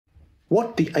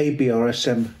What the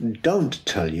ABRSM don't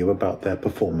tell you about their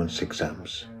performance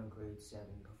exams.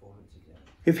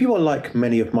 If you are like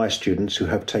many of my students who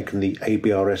have taken the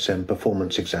ABRSM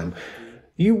performance exam,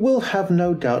 you will have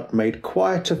no doubt made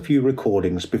quite a few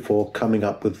recordings before coming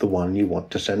up with the one you want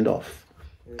to send off.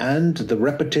 And the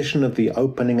repetition of the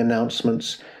opening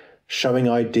announcements, showing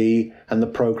ID and the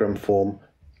program form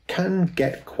can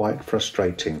get quite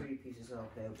frustrating.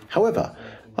 However,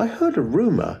 I heard a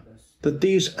rumour that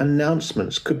these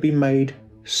announcements could be made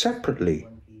separately.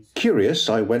 Curious,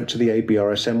 I went to the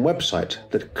ABRSM website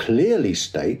that clearly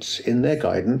states in their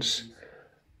guidance,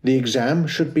 the exam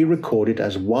should be recorded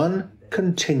as one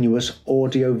continuous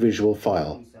audio-visual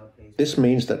file. This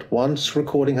means that once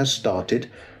recording has started,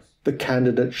 the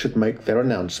candidate should make their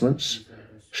announcements,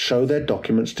 show their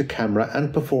documents to camera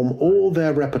and perform all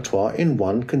their repertoire in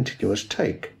one continuous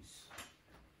take.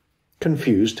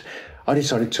 Confused, I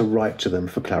decided to write to them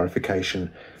for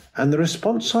clarification, and the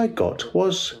response I got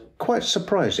was quite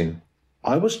surprising.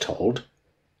 I was told,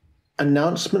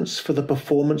 announcements for the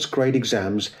performance grade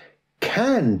exams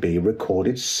can be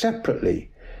recorded separately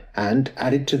and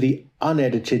added to the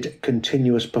unedited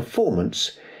continuous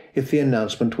performance if the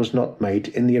announcement was not made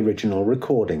in the original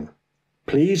recording.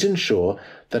 Please ensure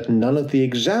that none of the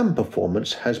exam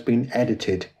performance has been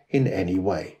edited in any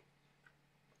way.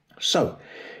 So,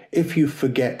 if you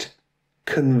forget,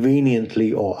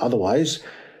 conveniently or otherwise,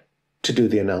 to do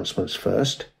the announcements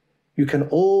first, you can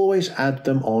always add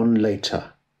them on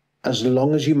later, as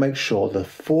long as you make sure the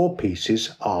 4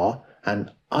 pieces are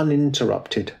an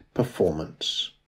uninterrupted performance.